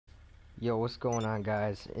Yo, what's going on,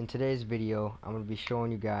 guys? In today's video, I'm going to be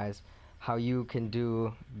showing you guys how you can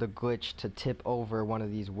do the glitch to tip over one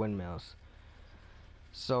of these windmills.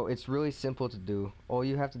 So it's really simple to do. All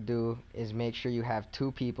you have to do is make sure you have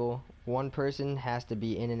two people. One person has to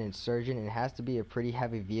be in an insurgent, and it has to be a pretty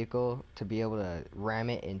heavy vehicle to be able to ram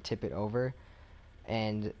it and tip it over.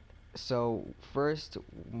 And so first,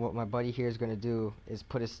 what my buddy here is going to do is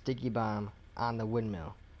put a sticky bomb on the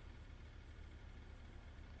windmill.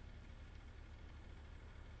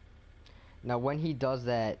 Now when he does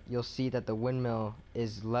that, you'll see that the windmill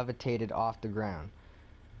is levitated off the ground.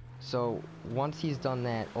 So once he's done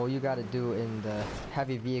that, all you gotta do in the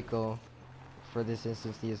heavy vehicle, for this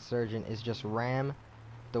instance the insurgent, is just ram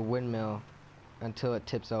the windmill until it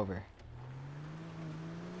tips over.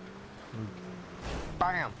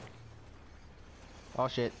 BAM! Oh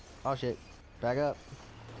shit, oh shit, back up.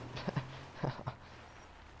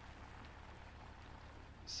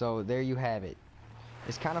 So there you have it.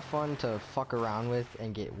 It's kind of fun to fuck around with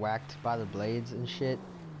and get whacked by the blades and shit,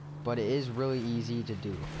 but it is really easy to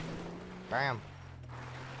do. Bam!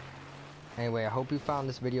 Anyway, I hope you found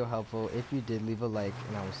this video helpful. If you did, leave a like,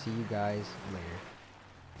 and I will see you guys later.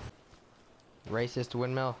 Racist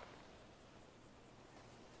windmill.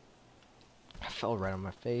 I fell right on my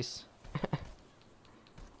face.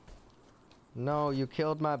 No, you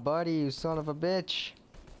killed my buddy, you son of a bitch!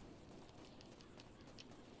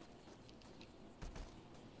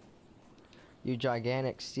 You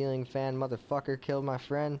gigantic ceiling fan motherfucker killed my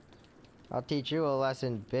friend. I'll teach you a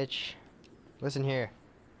lesson, bitch. Listen here.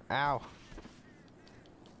 Ow.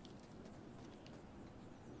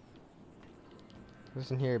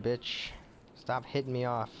 Listen here, bitch. Stop hitting me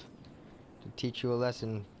off. To teach you a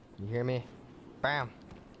lesson. You hear me? Bam.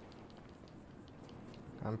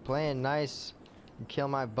 I'm playing nice. You kill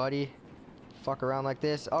my buddy. Fuck around like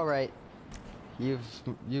this. Alright.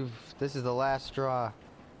 This is the last straw.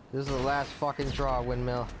 This is the last fucking straw,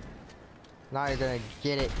 windmill. Now you're gonna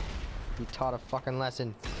get it. You taught a fucking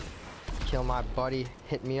lesson. Kill my buddy,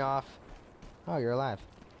 hit me off. Oh, you're alive.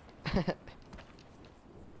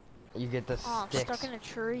 You get the sticks. I'm stuck in a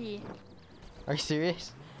tree. Are you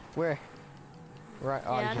serious? Where? Right.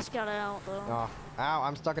 Oh, yeah, I just got out though. Oh, ow!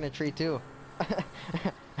 I'm stuck in a tree too.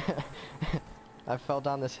 I fell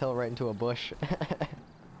down this hill right into a bush.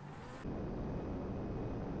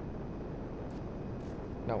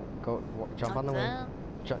 No, go jump on the wing.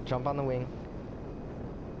 Jump on the wing.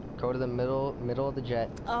 Go to the middle of the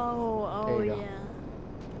jet. Oh yeah. Go.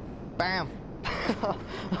 Bam!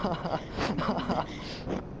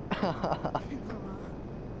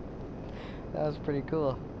 That was pretty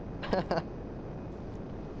cool.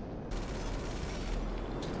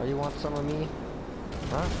 Oh, you want some of me?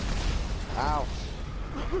 Huh? Ow!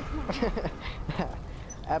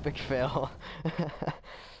 Epic fail.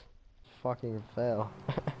 Fucking fail.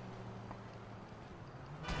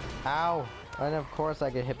 Ow! And of course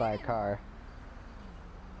I get hit by a car.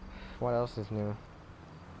 What else is new?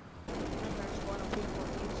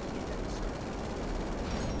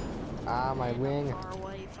 Ah, my wing.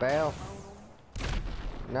 Bail.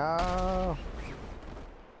 No!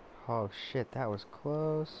 Oh shit, that was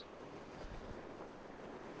close.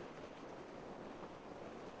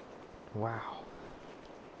 Wow.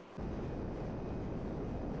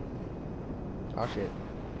 Oh shit.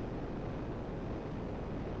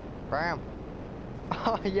 Bam!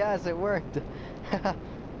 Oh yes, it worked!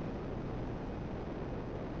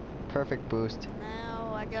 Perfect boost.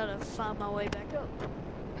 Now I gotta find my way back up.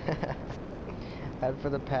 Head for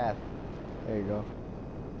the path. There you go.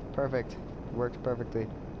 Perfect. Worked perfectly.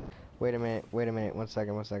 Wait a minute, 1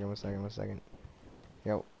 second.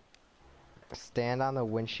 Yo. Stand on the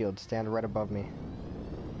windshield. Stand right above me.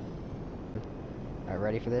 Alright,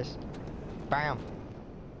 ready for this? Bam!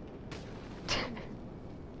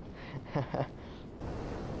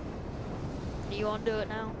 Do you want to do it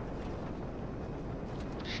now?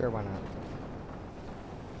 Sure, why not?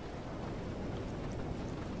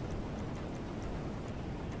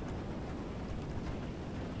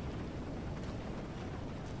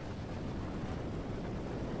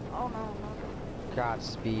 Oh no.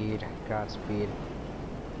 Godspeed.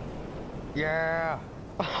 Yeah!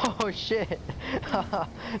 Oh shit!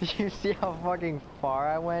 You see how fucking far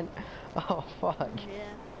I went? Oh fuck.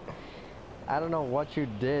 Yeah. I don't know what you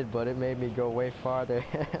did, but it made me go way farther.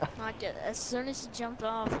 Like as soon as you jumped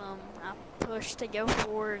off, I pushed to go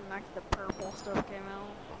forward, and like the purple stuff came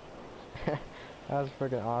out. That was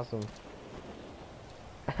freaking awesome.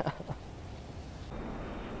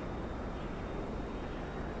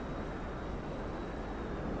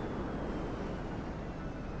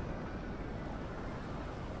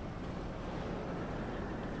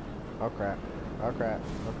 Oh crap. Oh crap.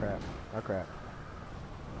 Oh crap. Oh crap.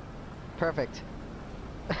 Perfect.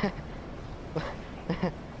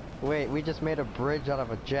 Wait, we just made a bridge out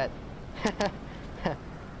of a jet.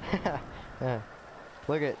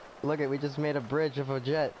 Look at, we just made a bridge of a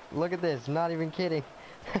jet. Look at this, not even kidding.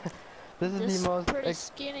 This is This the most pretty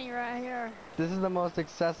skinny right here. This is the most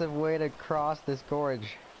excessive way to cross this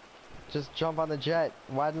gorge. Just jump on the jet.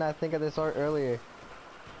 Why didn't I think of this earlier?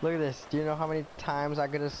 Look at this. Do you know how many times I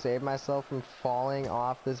could have saved myself from falling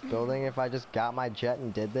off this building if I just got my jet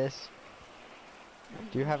and did this?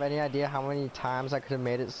 Do you have any idea how many times I could have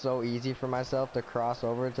made it so easy for myself to cross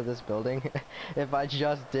over to this building if I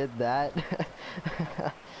just did that?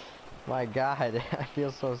 My God, I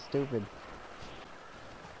feel so stupid.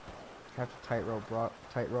 I have to tightrope block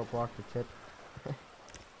the tip.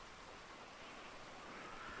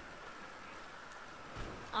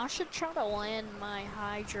 I should try to land my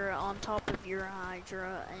Hydra on top of your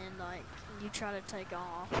Hydra and like you try to take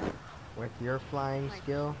off. With your flying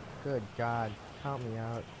skill? Good God, count me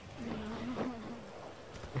out.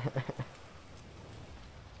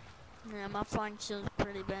 Yeah, my flying skill's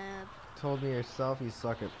pretty bad. Told me yourself you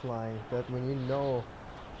suck at flying. That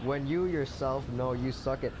when you yourself know you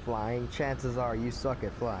suck at flying, chances are you suck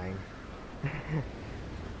at flying.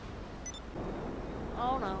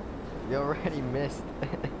 Oh no. You already missed.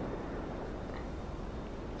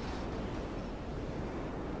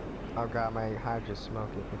 Oh God, my Hydra's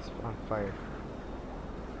smoking. It's on fire.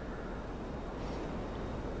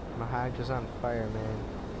 My Hydra's on fire, man.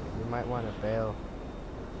 You might want to bail.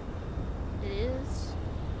 It is?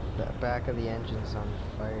 The back of the engine's on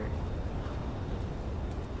fire.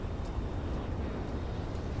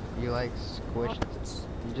 You like squished?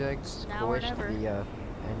 You like squished the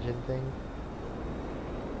engine thing?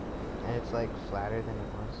 And it's like flatter than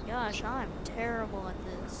it was. Gosh, I'm terrible at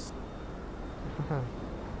this.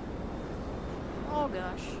 Oh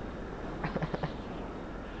gosh.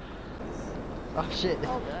 Oh shit.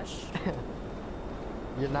 Oh gosh.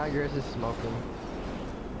 Now yours is smoking.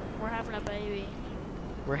 We're having a baby.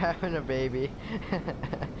 We're having a baby.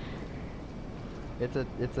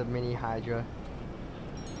 It's a mini Hydra.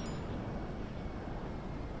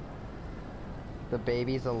 The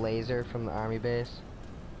baby's a laser from the army base.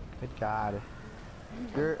 Good God.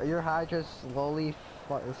 Your Hydra's slowly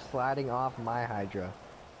sliding off my Hydra.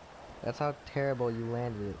 That's how terrible you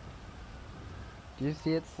landed it. Do you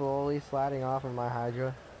see it slowly sliding off of my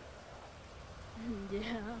Hydra?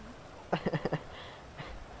 Yeah.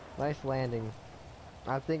 Nice landing.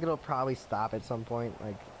 I think it'll probably stop at some point.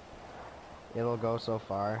 Like, it'll go so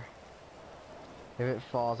far. If it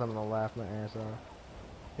falls, I'm gonna laugh my ass off.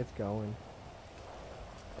 It's going.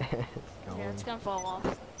 It's going. Yeah, it's gonna fall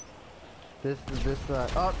off.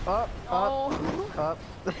 Up. Oh. Oh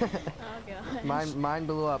gosh. Mine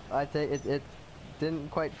blew up. It didn't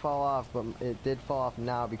quite fall off, but it did fall off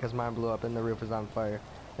now because mine blew up and the roof is on fire.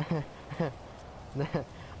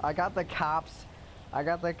 I got the cops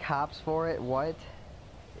for it. What?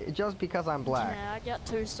 Just because I'm black. Yeah, I got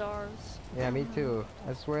 2 stars. Yeah, me too.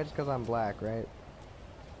 I swear it's because I'm black, right?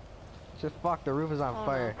 Just fuck, the roof is on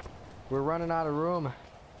fire. No. We're running out of room.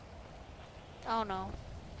 Oh no.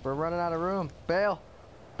 We're running out of room. Bail!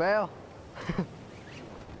 Bail!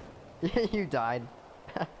 You died.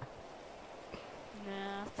 Yeah,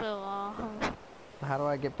 I fell off. How do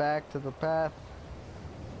I get back to the path?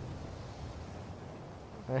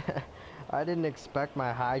 I didn't expect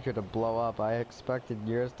my Hydra to blow up. I expected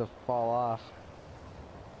yours to fall off.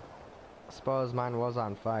 I suppose mine was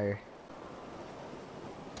on fire.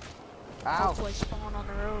 Ow! Hopefully spawn on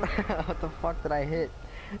the road. What the fuck did I hit?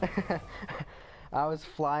 I was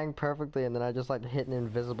flying perfectly and then I just like hit an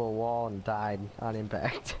invisible wall and died on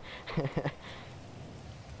impact.